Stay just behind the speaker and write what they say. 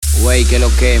wey, que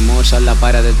lo que Mozart la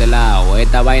para de este lado.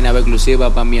 Esta vaina va exclusiva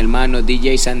para mi hermano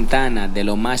DJ Santana de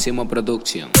Lo Máximo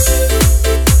Production.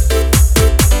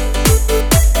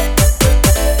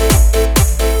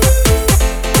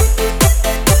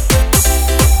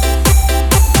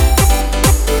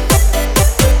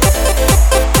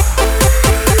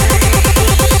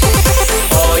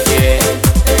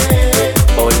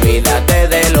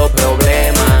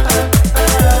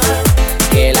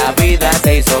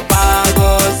 Se hizo pa'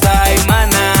 gozar y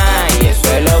maná, y eso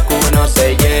es lo que uno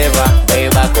se lleva.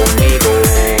 Beba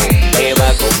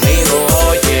conmigo,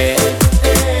 oye.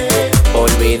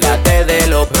 Olvídate de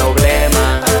los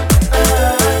problemas,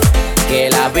 que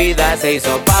la vida se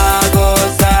hizo pa'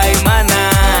 gozar y maná,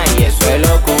 y eso es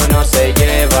lo que uno se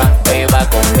lleva. Beba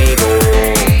conmigo.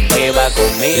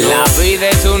 La vida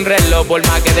es un reloj, por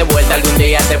más que de vuelta algún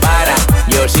día se para.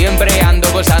 Yo siempre ando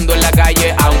gozando en la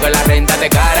calle, aunque la renta te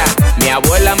cara. Mi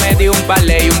abuela me dio un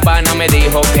palé y un pana me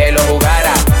dijo que lo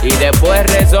jugara, y después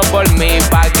rezó por mí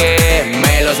pa' que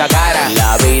me lo sacara.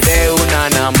 La vida es una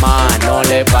nada más, no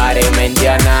le pare mente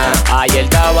a nada. Ayer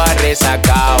estaba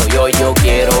resacado y hoy yo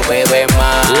quiero beber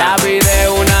más. La vida es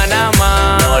una nada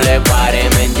más, no le pare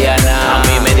mente a nada. A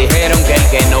mí me dijeron que el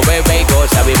que no bebe y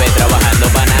goza vive trabajando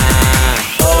pa' nada.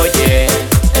 Oye,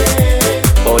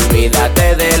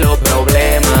 olvídate de los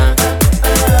problemas,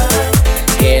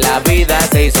 que la vida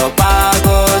se hizo pa'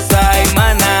 gozar y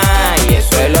maná, y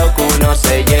eso es lo que uno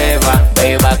se lleva.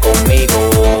 Beba conmigo,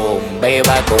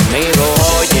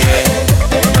 oye.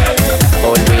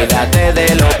 Olvídate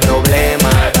de los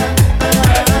problemas,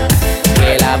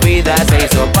 que la vida se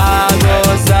hizo pa'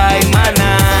 gozar y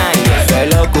maná, y eso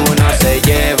es lo que uno se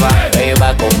lleva.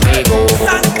 Beba conmigo.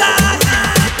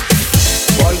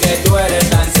 Porque tú eres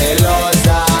tan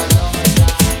celosa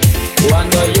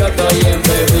cuando yo estoy en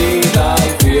bebida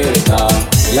y fiesta.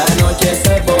 La noche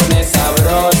se pone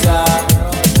sabrosa,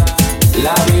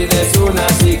 la vida es una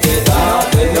así que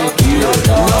date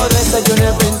quieta. No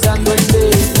desayuné pensando en ti,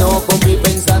 no comí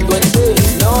pensando en ti,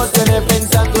 no cené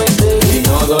pensando en ti y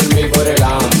no dormí por el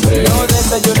hambre. No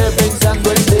desayuné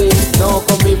pensando en ti, no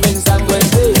comí pensando en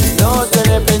ti, no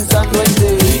cené pensando en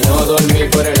ti y no dormí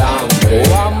por el hambre.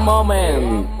 One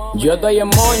moment, yo estoy en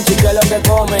Monchi, que es lo que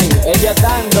comen. Ella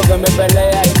tanto que me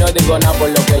pelea y no digo nada por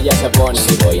lo que ella se pone.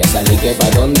 Si voy a salir, que pa'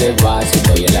 dónde va. Si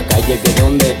estoy en la calle, que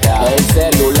dónde está. El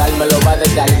celular me lo va a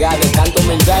descargar de tantos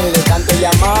mensajes, de tanto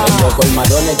llamar. Los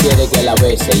colmadones quiere que la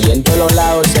bese y en todos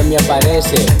lados se me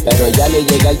aparece, pero ya le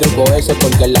llega el truco ese,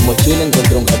 porque en la mochila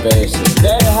encontré un GPS.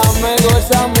 Déjame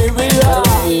gozar mi vida,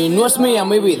 y no es mía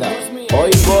mi vida.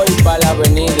 Hoy voy pa' la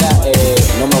avenida,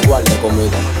 no me guarde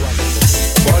comida.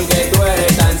 Porque tú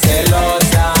eres tan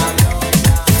celosa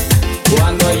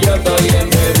cuando yo estoy en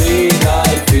bebida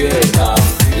y fiesta.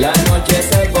 La noche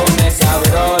se pone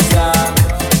sabrosa,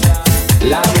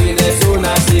 la vida es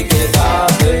una así que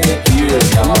date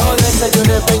quieta. No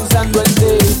desayuné pensando en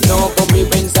ti, no comí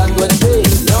pensando en ti,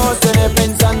 no cené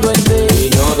pensando en ti y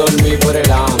no dormí por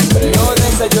el hambre. No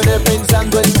desayuné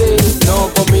pensando en ti, no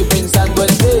comí pensando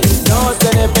en ti, no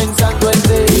cené pensando en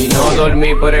ti y no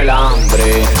dormí por el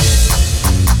hambre.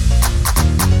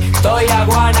 Estoy a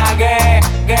wanna get,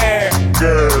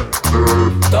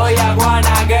 estoy a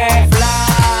wanna get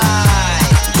fly.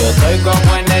 Yo estoy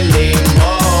como en el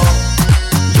limbo,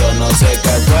 yo no sé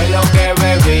qué fue lo que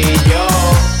bebí yo.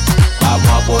 Vamos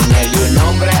a ponerle un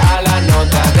nombre a la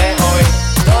nota de hoy.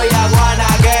 Estoy a wanna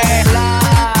get fly.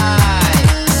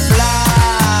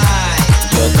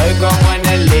 Yo estoy como en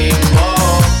el limbo,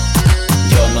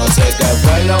 yo no sé qué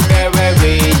fue lo que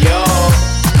bebí yo.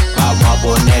 Vamos a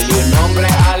ponerle un nombre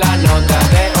a la nota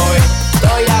de hoy.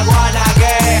 Estoy a wanna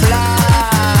get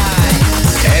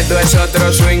fly. Esto es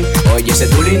otro swing, oye ese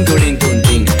tulín, tulín,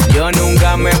 tuntín. Yo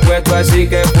nunca me he puesto así,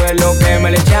 que fue lo que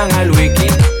me le echan al wiki.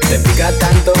 Te pica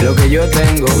tanto lo que yo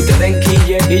tengo, usted en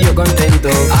quille y yo contento.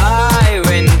 Ay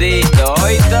bendito,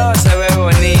 hoy todo se ve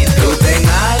bonito. Tú ten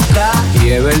alta y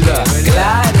es verdad,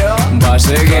 claro, va a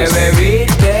ser que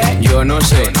bebiste. Yo no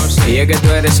sé, y es que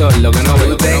tú eres sordo que no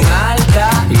veo. Tú ten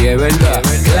alta y es verdad,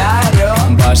 claro,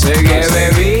 va a ser que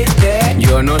bebiste.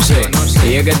 Yo no sé,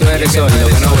 y es que tú eres sordo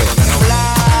que no veo.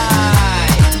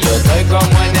 Yo estoy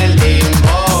como en el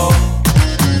limbo,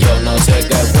 yo no sé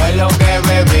qué fue lo que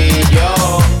bebí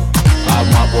yo.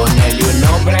 Vamos a ponerle un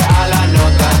nombre a la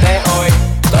nota de hoy.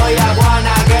 Estoy a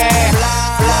wanna get fly.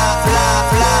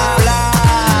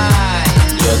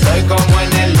 Yo estoy como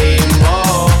en el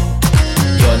limbo,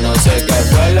 yo no sé qué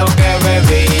fue lo que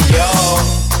bebí yo.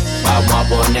 Vamos a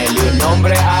ponerle un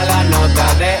nombre a la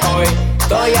nota de hoy.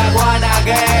 Estoy a wanna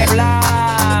get fly.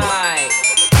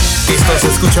 Estás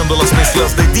escuchando las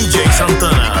mezclas de DJ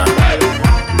Santana.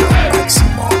 Lo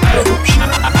máximo.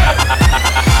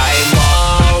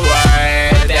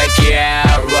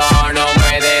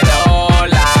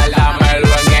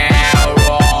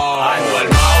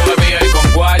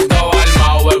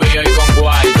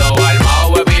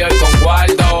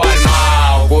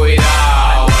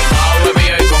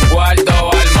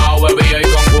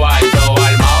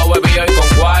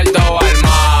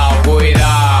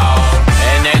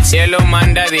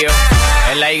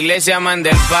 iglesia manda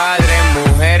el Padre,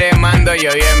 mujeres mando yo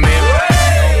y en mí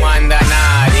no manda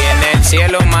nadie, en el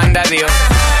cielo manda Dios.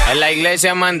 En la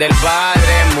iglesia manda el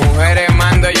Padre, mujeres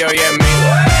mando yo y en mí no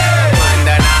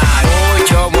manda nadie.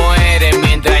 Muchos mueren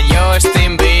mientras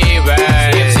Justin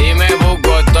Bieber. Si me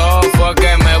busco todo fue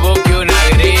que me busque una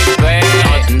gripe.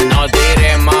 No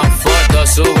tires más fotos,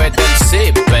 súbete el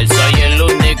zipper. Soy el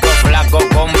único flaco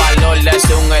con valor de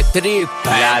ser un stripper.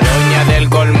 La doña del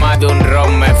colmado un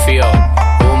ron me fió.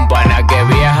 Un pana que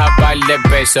viaja par de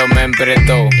pesos me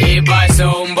empretó. Y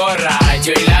pasó un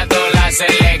borracho y la tola se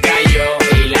le cayó.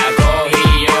 Y la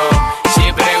cogí yo.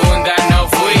 Si preguntan no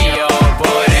fui yo.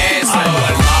 Por eso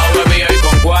Almao bebí hoy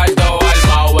con cuarto.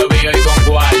 Almao bebí hoy con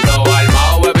cuarto.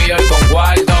 Almao bebí hoy con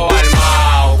cuarto.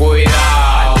 Almao,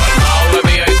 cuidado. Almao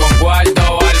bebí hoy con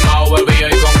cuarto. Almao bebí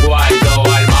hoy con cuarto.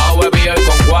 Almao bebí hoy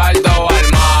con cuarto.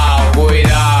 Almao,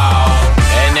 cuidado.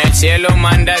 En el cielo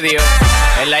manda Dios.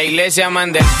 En la iglesia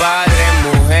manda el Padre,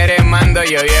 mujeres mando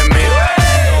yo y en mí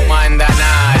no manda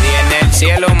nadie. En el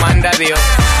cielo manda Dios.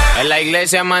 En la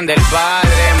iglesia manda el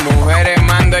Padre, mujeres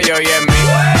mando yo y en mí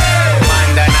no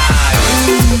manda nadie.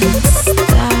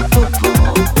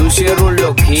 Tú si eres un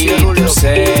loquito,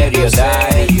 serio,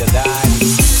 daddy.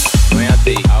 No es a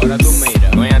ti, ahora tú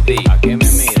miras. No es a ti, ¿a qué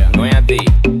me miras? No es a ti,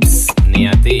 ni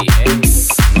a ti,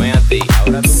 no es a ti,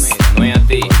 ahora tú miras. No es a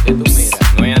ti, ¿por qué tú miras?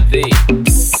 No es a ti,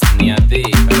 ni a ti,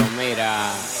 pero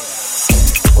mira.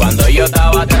 Cuando yo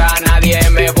estaba atrás nadie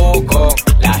me buscó.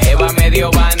 La jeva me dio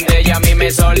bande y a mí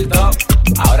me soltó.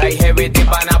 Ahora hay jevita y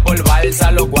pana por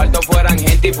balsa. Los cuartos fueran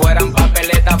gente y fueran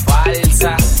papeleta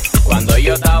falsa. Cuando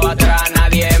yo estaba atrás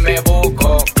nadie me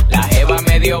buscó. La jeva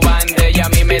me dio bande y a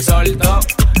mí me soltó.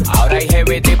 Ahora hay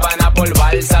jevita y pana por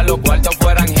balsa. Los cuartos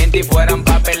fueran gente y fueran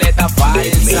papeleta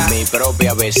falsa. Mi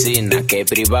propia vecina que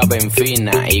privaba en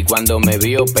fina. Y cuando me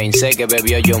vio pensé que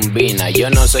bebió Jombina. Yo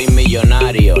no soy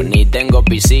millonario ni tengo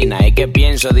piscina. Es que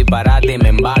pienso disparate y me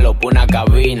embalo por una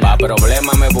cabina. Pa'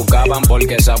 problemas me buscaban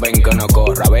porque saben que no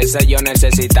corro. A veces yo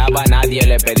necesitaba, nadie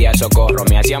le pedía socorro.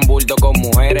 Me hacían bulto con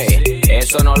mujeres,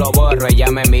 eso no lo borro.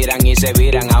 Ellas me miran y se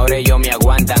viran, ahora ellos me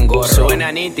aguantan gorro.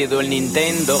 Suena nítido el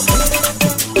Nintendo.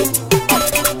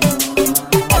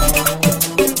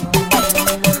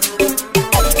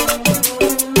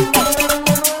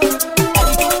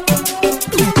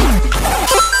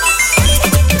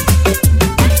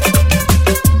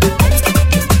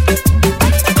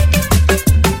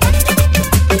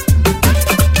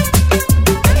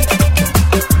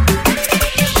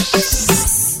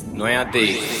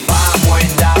 Vamos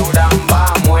en Dauran,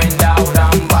 vamos en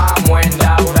Dauran, vamos en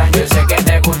Dauran. Yo sé que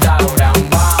te gusta Dauran.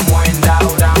 Vamos en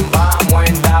Dauran, vamos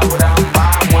en Dauran,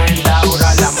 vamos en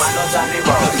Dauran. Las manos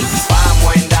arriba.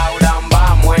 Vamos en Dauran,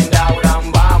 vamos en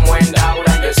Dauran, vamos en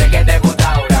Dauran. Yo sé que te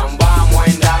gusta Dauran. Vamos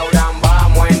en Dauran,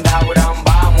 vamos en Dauran,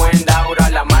 vamos en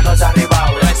Dauran. Las manos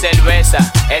arriba. No es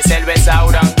cerveza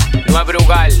Auran. No es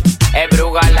Brugal, es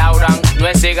Brugal Auran. No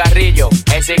es cigarrillo,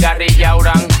 es cigarrillo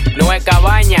Auran. No es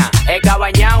cabaña, es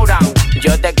cabañauran.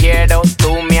 Yo te quiero,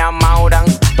 tú me amauran.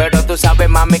 Pero tú sabes,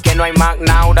 mami, que no hay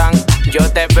magnauran.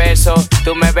 Yo te beso,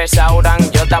 tú me besauran.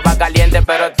 Yo estaba caliente,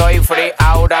 pero estoy free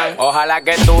auran. Ojalá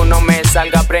que tú no me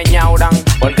salga preñauran.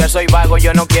 Porque soy vago,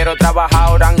 yo no quiero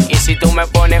trabajauran. Y si tú me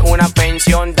pones una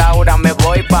pensión dauran, me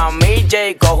voy pa' mí,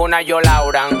 y cojo una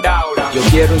yolauran. Yo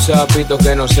quiero un sapito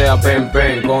que no sea pen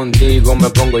pen. Contigo me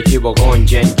pongo chivo con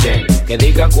chen chen. Que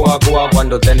diga cuá cuá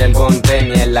cuando ten el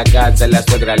contén. En la casa la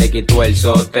suegra le quitó el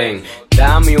sostén.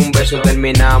 Dame un beso,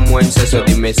 terminamos en seso.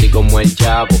 Dime si como el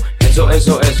chavo.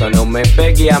 Eso, no me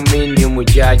pegue a mí ni un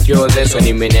muchacho de eso.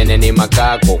 Ni mi nene ni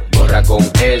macaco, borra con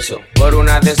eso. Por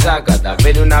una desacata,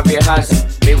 pide una viejaza.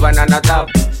 Mi banana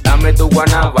tapa, dame tu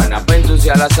guanábana. Pa'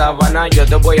 ensuciar la sábana, yo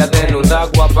te voy a desnudar.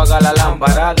 Voy a apagar la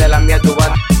lámpara, de la mía tu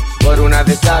vas. Por una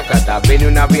desacata, pide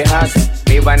una viejaza.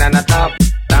 Mi banana tapa,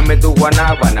 dame tu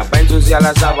guanábana. Pa' ensuciar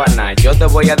la sábana, yo te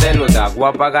voy a desnudar. Voy a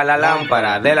apagar la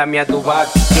lámpara, de la mía tu vas.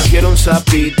 Yo quiero un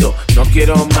sapito, no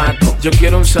quiero maco. Yo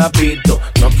quiero un sapito,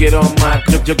 no quiero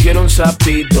maco. Yo quiero un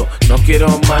sapito, no quiero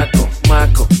maco.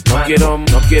 No quiero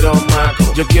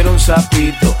maco. Yo quiero un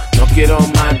sapito, no quiero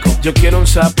maco. Yo quiero un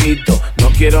sapito, no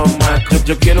quiero maco.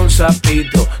 Yo quiero un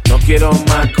sapito, no quiero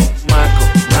maco.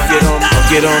 No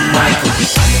quiero maco.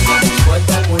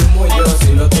 Cuenta muy yo,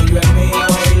 si lo tuyo es mío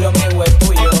y lo mío es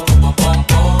tuyo.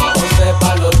 Ponte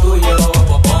pa' lo tuyo. Yo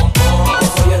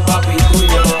soy el papi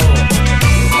tuyo.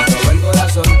 Yo robo el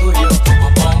corazón tuyo. Yo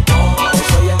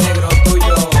soy el negro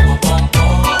tuyo.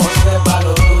 Ponte pa'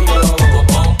 lo tuyo.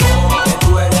 Que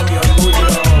tú eres mi orgullo.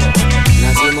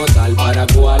 Nacimos tal para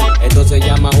cual. Esto se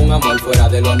llama un amor fuera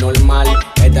de lo normal.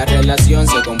 Esta relación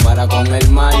se compara con el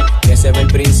mal. Que se ve el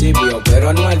principio,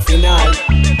 pero no el final.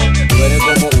 Tú eres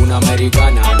como una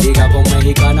americana, liga con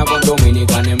mexicana, con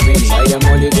dominicana en mini. Hay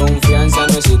amor y confianza,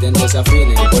 no existen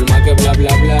desafines. Por más que bla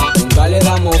bla bla, nunca le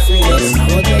damos fines. Una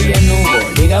botella en Hugo,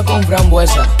 liga con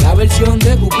frambuesa. La versión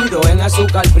de Cupido en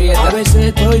azúcar prieta. A veces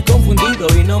estoy confundido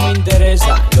y no me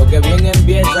interesa. Lo que bien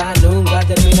empieza, nunca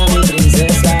termina mi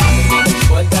princesa. No me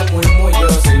importa el murmullo,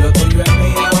 si lo tuyo es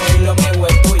mío y lo mío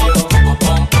es tuyo.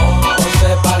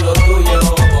 Ponte pa' lo tuyo,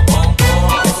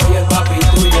 que soy el papi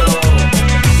tuyo.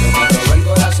 Yo me robo el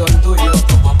corazón tuyo,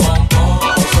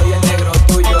 que soy el negro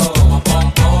tuyo.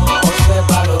 Ponte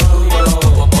pa' lo tuyo,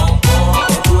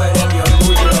 que tú eres mi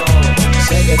orgullo.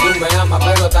 Sé que tú me amas,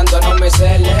 pero tanto no me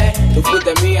celes. Tú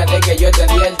fuiste mía de que yo te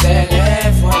di el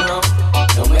teléfono.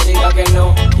 No me digas que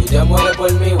no, tú te mueres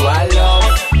por mi love.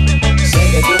 Sé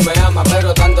que tú me amas,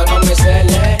 pero tanto no me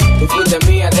celes. Tú fuiste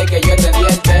mía de que yo te di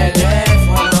el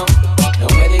teléfono. No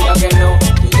me digas que no,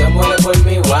 tú te mueres por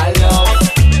mi love.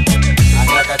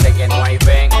 Atrácate que no hay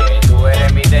bengue, tú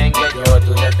eres mi dengue, yo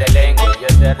tú te telengue. Yo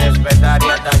te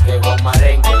respetaría hasta que con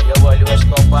marengue. Yo vuelvo a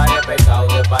escopar el pecado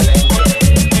de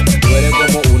palenque. Tú eres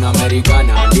como una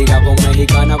americana, liga con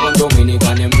mexicana, con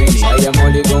dominicana en mini. Hay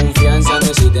amor y confianza, no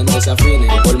existen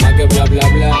desafines. Por más que bla bla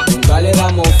bla, nunca le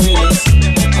damos fines.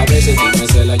 A veces tú me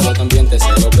celas, yo también te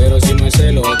celo. Pero si me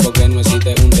celo es porque no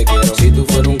existe un te quiero. Si tú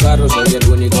fueras un carro, soy el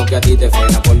único que a ti te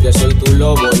frena. Porque soy tu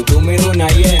lobo y tú mi luna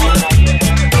llena. A mí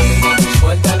no me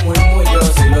importa el murmullo,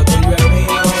 si lo tuyo es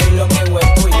mío y lo mío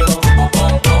es tuyo.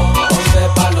 Ponte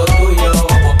pa' lo tuyo,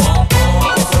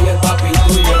 que soy el papi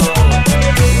tuyo.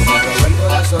 Yo me robo el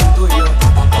corazón tuyo,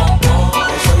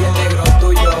 que soy el negro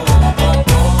tuyo.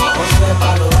 Ponte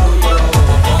pa' lo tuyo,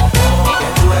 que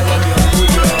tú eres mi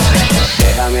orgullo.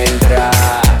 Déjame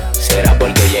entrar, será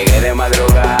porque llegué de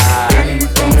madrugada.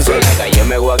 Si en la calle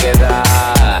me voy a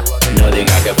quedar, no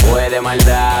diga que fue de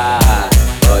maldad.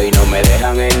 Hoy no me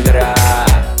dejan entrar,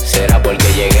 será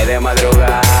porque llegué de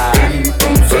madrugada.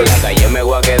 Si en la calle me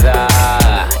voy a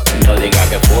quedar, no diga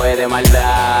que fue de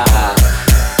maldad.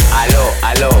 Aló,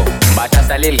 aló, vas a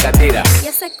salir, Catira. Y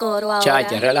ese coro ahora.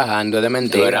 Chacha, relajando de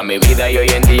mentira. Tú eras mi vida y hoy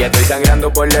en día estoy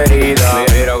sangrando por la herida.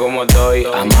 Mira cómo estoy,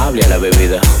 amable a la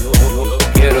bebida.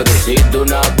 Quiero decirte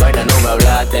una vaina, no me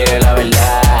hablaste de la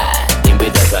verdad. Te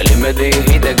invité a salir, me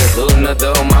dijiste que tú no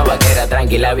tomabas, que era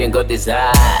tranquila, bien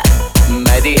cotizada.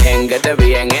 Me dijeron que te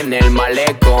vi en el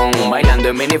malecón, bailando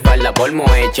en minifalda por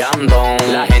Moe Chandon.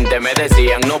 La gente me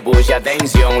decía no puse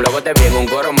atención. Luego te vi en un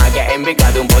coro más que en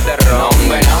pica de un poterrón. No,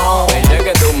 hombre, no, pensé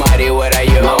que tu marido era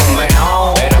yo. No, hombre,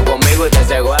 no, pero conmigo usted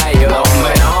se guayo. No,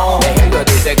 hombre, no, dejando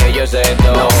dice que yo sé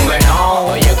todo. No, hombre, no,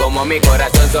 oye como mi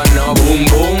corazón sonó boom,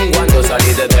 boom. Cuando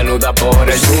saliste desnuda por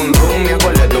el zoom, zoom. Me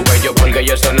acordé tu bello porque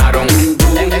ellos sonaron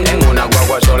en una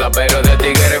guagua sola, pero de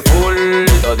tigre full,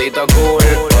 todito cool.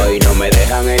 Hoy no me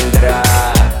dejan entrar,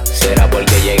 será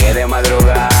porque llegué de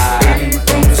madrugada.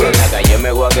 Si en la calle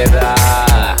me voy a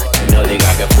quedar, no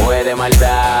diga que fue de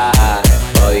maldad.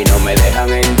 Hoy no me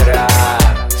dejan entrar,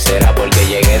 será porque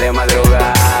llegué de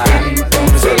madrugada.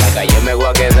 Si en la calle me voy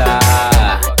a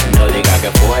quedar, no diga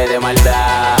que fue de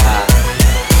maldad.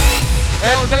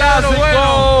 El clásico,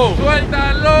 bueno,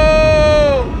 suéltalo.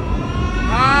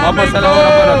 Vamos a hacer ahora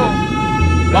para ti.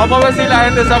 Vamos a ver si la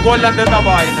gente se acuerda de esta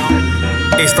vaina.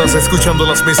 Estás escuchando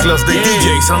las mezclas de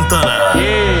DJ Santana.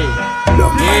 La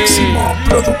máxima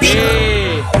producción.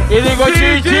 Y digo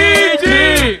chi chi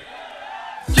chi.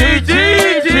 Chi chi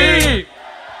chi.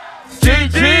 Chi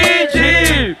chi chi.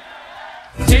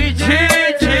 Chi chi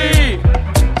chi.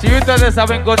 Si ustedes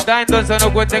saben contar, entonces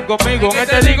no cuenten conmigo. En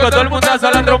este disco todo el mundo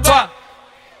hace la trompa.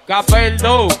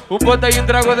 Capeldo, un bote y un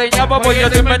trago de ñapa, pues yo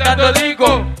estoy inventando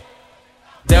disco.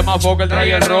 De más foca el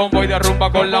trae el rombo y derrumba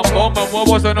con la bomba.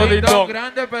 Muevo sonodito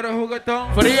grande pero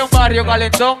juguetón. Frío en barrio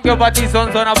calentón, que pa' ti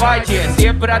son zona Apache.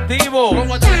 Siempre activo. Yo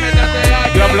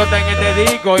exploté en este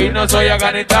disco y no soy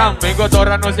Afganistán. Mis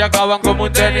cotorras no se acaban como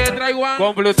un tenis.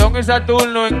 Con Plutón y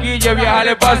Saturno en Guille viaja al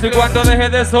espacio. Y cuando deje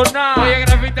de sonar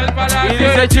y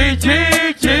dice chi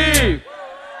chi chi.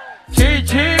 Chi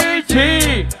chi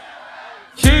chi.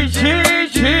 Chi chi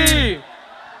chi.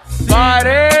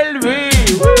 Para el beat.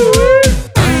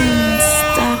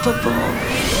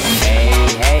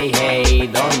 Hey, hey, hey,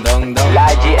 don. La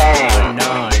GM.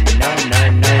 No.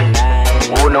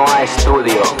 1A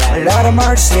Estudio. Lara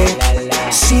Marce,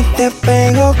 si te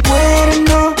pego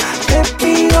cuerno, te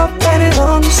pido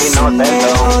perdón. Si no te me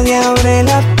doy, odia, abre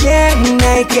la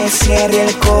pierna y que cierre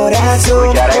el corazón.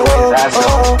 Escucharé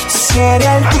huesazo.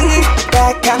 Cierra el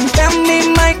tic-tac, canta en mi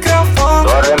micrófono.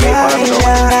 Corre mi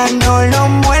corazón. No lo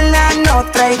muela, no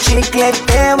trae chicle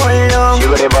de bolón.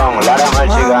 Chibribón, Lara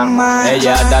Marchigan.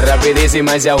 ella está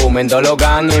rapidísima y se aumentó los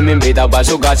gang. Y me invita pa'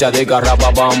 su casa de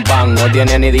carrapa pam pam. No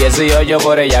tiene ni 18,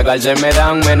 por ella calce me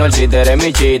dan. Menor si te eres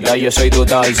mi chita, yo soy tu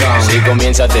Tarzán. Si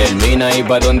comienza, termina, y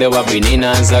pa' dónde va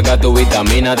pinina. Saca tu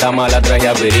vitamina, está mala, traje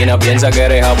aspirina. Piensa que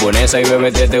eres japonesa y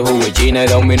bébete este jugo y china. Y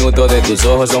da un minuto de tus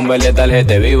ojos, son verde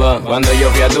tarjeta viva. Cuando yo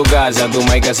fui a tu casa, tu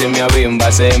mai casi me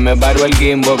abimba. Se me paró el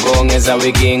Kimbo con esa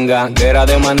vikinga, que era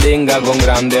de mandinga con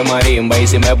grande marimba. Y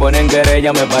si me ponen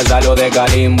querella, me pasa lo de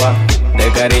calimba. De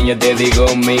cariño te digo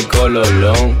mi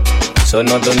cololón,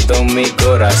 sonó tonto en mi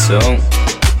corazón.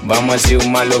 Vamos a hacer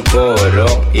un malo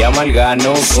coro y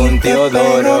amalgano con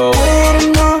Teodoro.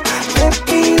 Te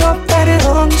pido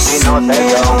perdón si no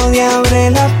te odio,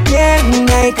 abre la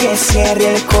pierna y que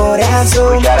cierre el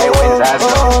corazón.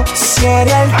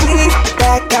 Cierre el clip,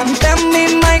 canta en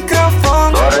mi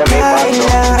micrófono.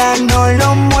 Baila, no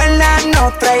lo muela,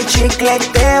 no trae chicle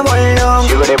de bolón.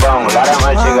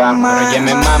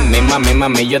 Óyeme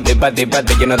mami, yo estoy pa' ti,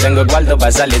 yo no tengo cuarto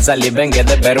pa' salir, ven que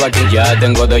te espero aquí ya.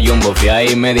 Tengo dos jumbo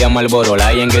fiay y media Marlboro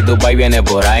Light, en que tu país viene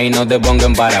por ahí, no te ponga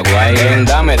en Paraguay. Ven,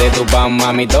 dame de tu pan,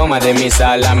 mami, toma de mi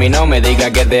sal, a mí no me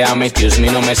diga que te amo, excuse me,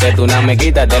 no me sé tu name,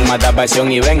 quítate el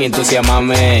matapasión y ven,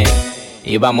 entusiasmame.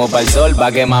 Y vamos pa'l sol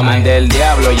pa' que mamen del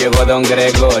diablo. Llegó don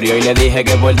Gregorio y le dije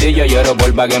que por ti yo lloro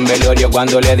por pague en velorio.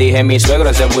 Cuando le dije mi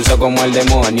suegro se puso como el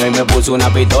demonio y me puso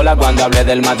una pistola cuando hablé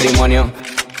del matrimonio.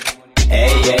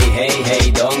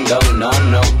 Hey, don,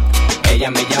 no.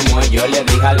 Ella me llamó y yo le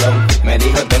dije hello. Me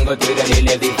dijo tengo Twitter y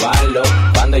le di follow.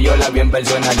 Cuando yo la vi en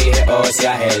persona dije oh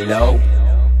sea hello.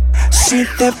 Si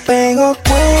te pego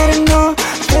cuerno,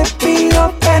 te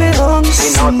pido perdón.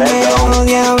 Si no me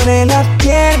odia, abre la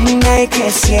pierna y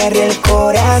que cierre el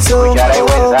corazón.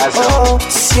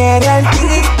 Cierra el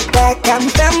clip,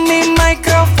 canta en mi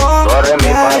micrófono.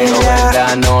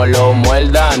 No lo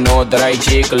muerda, no trae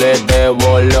chicle de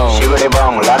bolón.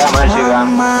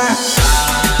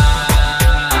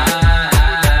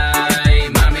 Ay,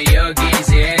 mami, yo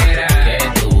quisiera que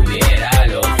tuviera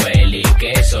lo feliz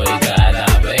que soy cada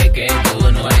vez que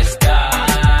tú no estás.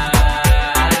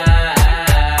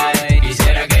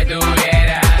 Quisiera que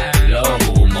tuviera los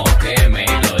humos que me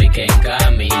doy, que en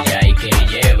camilla y que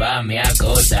llévame a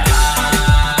acosar.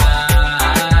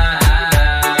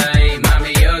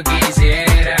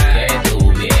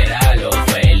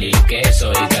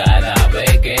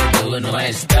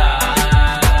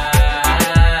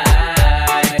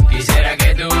 Quisiera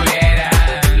que tuviera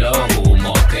los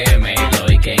humos que me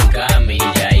doy, que en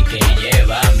camilla y que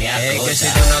llévame a acosar. Es que si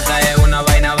tú no caes una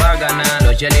vaina bacana,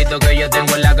 los chelitos que yo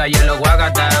tengo en la calle los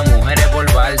guagata. Mujeres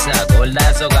por balsa,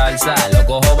 gordas o calza, lo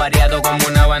cojo variado como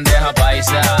una bandeja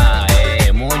paisa.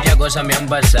 Muchas cosas me han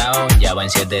pasado, ya van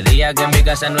 7 días que en mi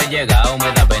casa no he llegado.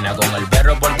 Me da pena con el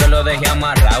perro porque lo dejé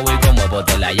amarrado y como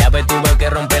boté la llave tuve que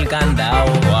romper el candado.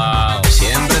 Wow,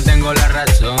 siempre tengo la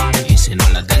razón y si no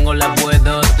la tengo la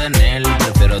puedo tener.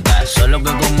 Prefiero estar solo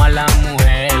que con mala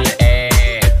mujer.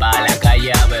 Pa' la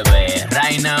calle a beber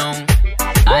right now.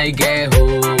 Ay que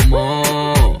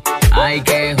humo, ay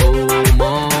que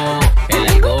humo. El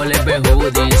alcohol es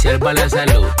perjudicial para la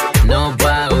salud, no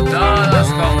pa' uno. Todos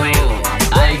conmigo.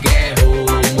 Ay que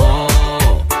humo,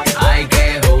 ay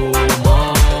que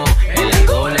humo. El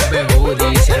alcohol es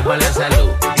perjudicial para la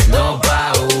salud, no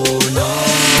pa' uno.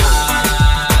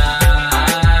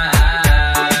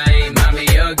 Ay, mami,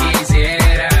 yo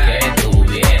quisiera que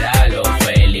tuviera lo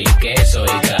feliz que soy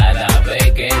cada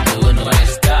vez que tú no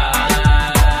estás.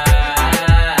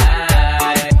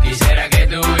 Quisiera que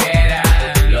tuviera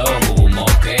los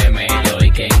humos que me doy,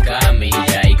 que en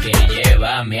camilla y que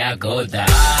llévame a acostar.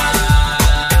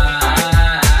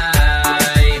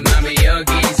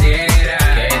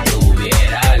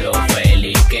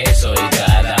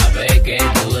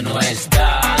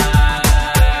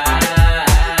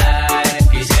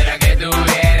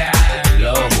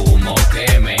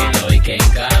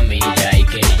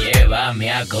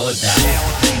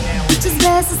 Muchas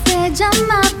veces te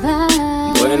llamaba.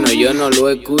 Bueno, yo no lo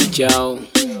he escuchado.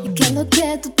 ¿Y qué es lo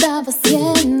que tú estabas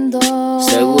haciendo?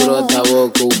 Seguro estaba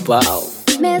ocupado.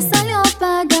 Me salió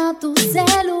apagar tu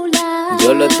celular.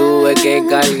 Yo lo tuve que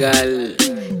cargar.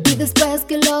 Y después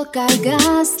que lo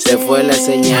cargaste, se fue la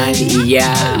señal y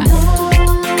ya.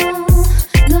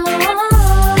 No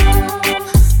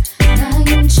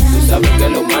hay un chance. Tú sabes que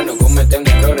los humanos cometen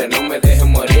errores, no me dejes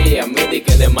morir. A mí di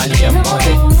que de mal te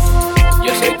amores.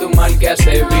 Yo soy tu mal que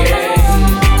hace bien.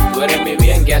 Tú eres mi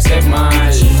bien que que hace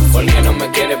mal, porque no me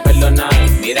quieres perdonar.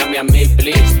 Mírame a mí,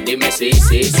 please, dime sí.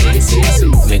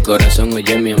 Mi corazón,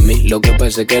 óyeme a mí. Lo que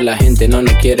pasa es que la gente no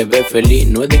nos quiere ver feliz.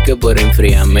 No es de que por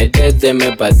enfriar,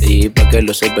 méteteme pa' ti, pa' que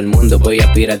lo sepa el mundo. Voy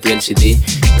a piratear el CD.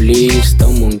 Please,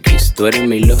 toma un kiss, tú eres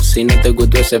mi love. Si no te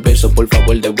gustó ese beso, por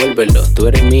favor devuélvelo. Tú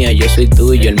eres mía, yo soy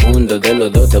tuyo, el mundo de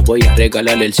los dos. Te voy a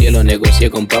regalar el cielo, negocié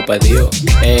con papá Dios.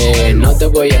 No te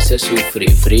voy a hacer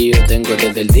sufrir, frío tengo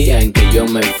desde el día en que yo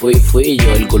me fui. Fui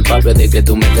yo el culpable de que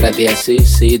tú me trates así.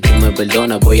 Si tú me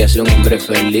perdonas, voy a ser un hombre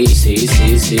feliz. Sí.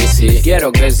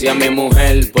 Quiero que sea mi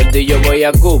mujer, por ti yo voy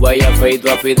a Cuba y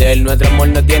afeito a Fidel. Nuestro amor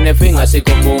no tiene fin, así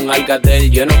como un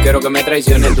alcatel. Yo no quiero que me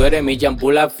traiciones, tú eres mi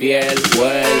champula fiel.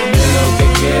 Well, yo lo que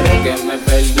quiero es que me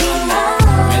perdone,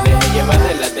 me deje llevar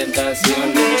de la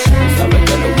tentación. Tú sabes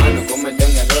que los humanos cometen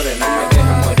errores, no me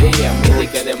dejes morir. A mí di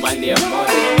que de mal de amor.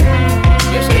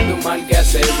 Yo soy tu mal que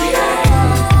hace bien,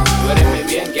 tú eres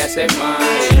mi bien que hace mal,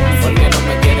 porque no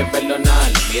me quieres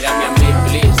perdonar. Mírame a mí,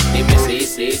 please, dime sí.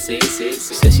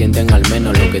 Se sienten al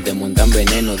menos los que te montan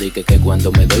veneno. Di que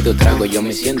cuando me doy tu trago yo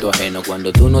me siento ajeno.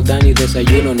 Cuando tú no das ni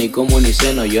desayuno, ni como ni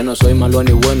seno. Yo no soy malo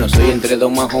ni bueno, soy entre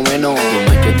dos más o menos.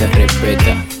 Tu macho te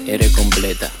respeta, eres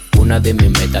completa, una de mis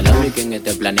metas, la única en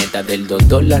este planeta. Del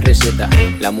doctor la receta,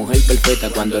 la mujer perfecta.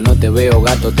 Cuando no te veo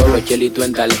gato, todos los chelitos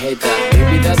en tarjeta.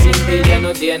 Mi vida sin ti ya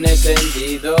no tiene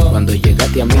sentido. Cuando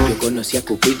llegaste a mí yo conocí a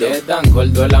Cupido. Es tan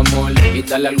gordo el amor y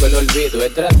tan largo el olvido.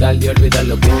 Es tratar de olvidar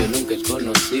lo que yo nunca he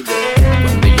conocido.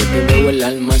 Cuando yo te veo el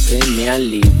alma se me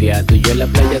alivia. Tú y yo en la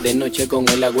playa de noche con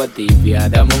el agua tibia.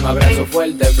 Dame un abrazo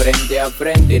fuerte frente a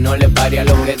frente y no le pare a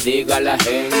lo que diga la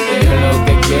gente. Yo lo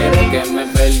que quiero es que me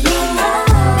perdone,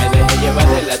 me deje llevar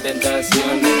de la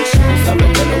tentación. Tú sabes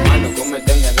que los humanos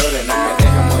cometen errores, no me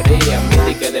dejes morir. A mí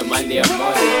di que de mal de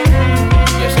amor.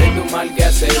 Yo soy tu mal que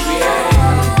hace bien,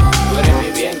 tú eres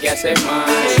mi bien que hace mal,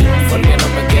 porque no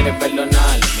me quieres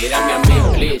perdonar. Mírame a mí,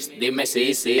 please, dime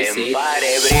sí. Everybody,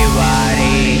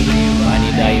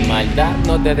 vanidad y maldad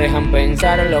no te dejan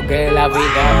pensar lo que la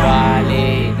vida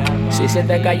vale. Si se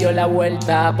te cayó la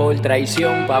vuelta por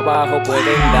traición, pa' abajo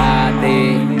pueden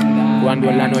darte. Cuando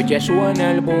en la noche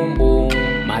suena el boom boom,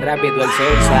 más rápido el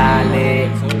sol sale.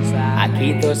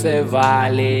 Aquí todo se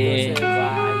vale.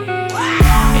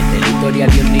 Esta es la historia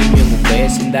de un niño en un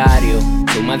vecindario.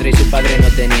 Su madre y su padre no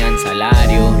tenían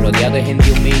salario, rodeado de gente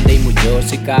humilde y muchos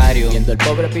sicarios, viendo el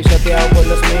pobre pisoteado por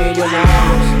los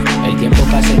millonarios. El tiempo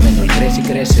pasa, el menor crece y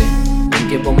crece. Un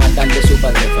tiempo más tarde su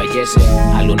padre fallece.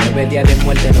 A los 9 días de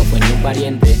muerte no fue ni un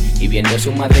pariente, y viendo a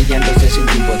su madre llanto se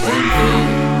sintió impotente.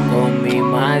 Con mi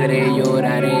madre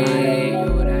lloraré,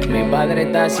 mi padre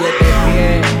está a 7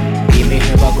 pies y mi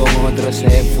jefa con otro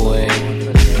se fue.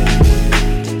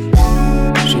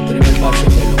 Su primer paso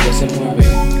fue lo que se mueve,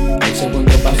 el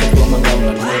segundo paso fue mandar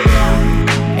una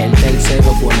nueva, el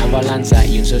tercero fue una balanza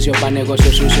y un socio para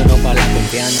negocio sucio, no para la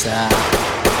confianza.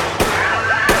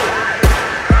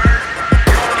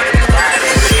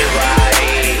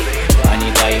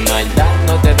 Vanidad y maldad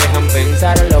no te dejan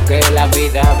pensar lo que la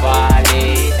vida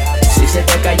vale. Si se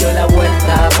te cayó la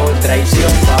vuelta por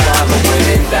traición, pa' abajo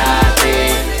pueden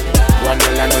darte. Cuando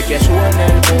en la noche suena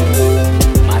el boom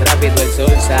boom, más rápido el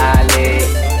sol sale.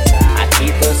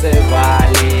 Aquí todo se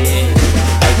vale.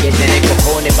 Hay que tener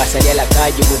cojones para salir a la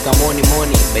calle y buscar money.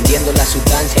 Vendiendo la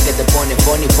sustancia que te pone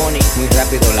funny. Muy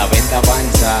rápido la venta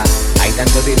avanza. Hay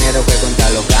tanto dinero que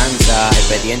contarlo cansa.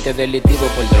 Expediente delictivo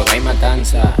por droga y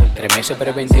matanza. 3 meses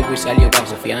preventivo y salió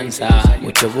bajo fianza.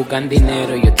 Muchos buscan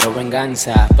dinero y otros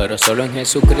venganza, pero solo en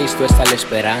Jesucristo está la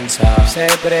esperanza. Se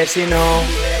presinó,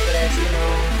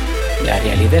 la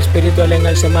realidad espiritual en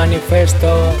él se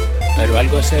manifestó, pero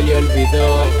algo se le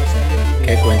olvidó,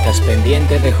 que cuentas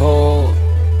pendientes dejó.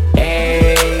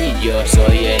 Ey, yo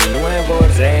soy el nuevo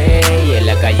rey, en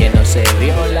la calle no se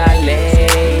viola la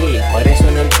ley, por eso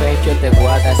en el pecho te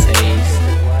guarda 6.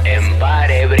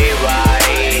 Empare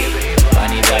everybody,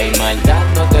 vanidad y maldad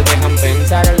no te dejan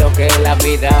pensar lo que la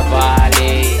vida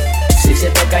vale. Si se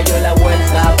te cayó la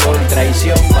vuelta por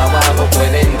traición, pa' abajo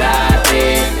pueden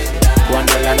darte.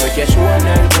 Cuando en la noche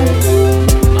suena el boom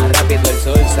boom, más rápido el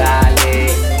sol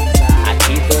sale.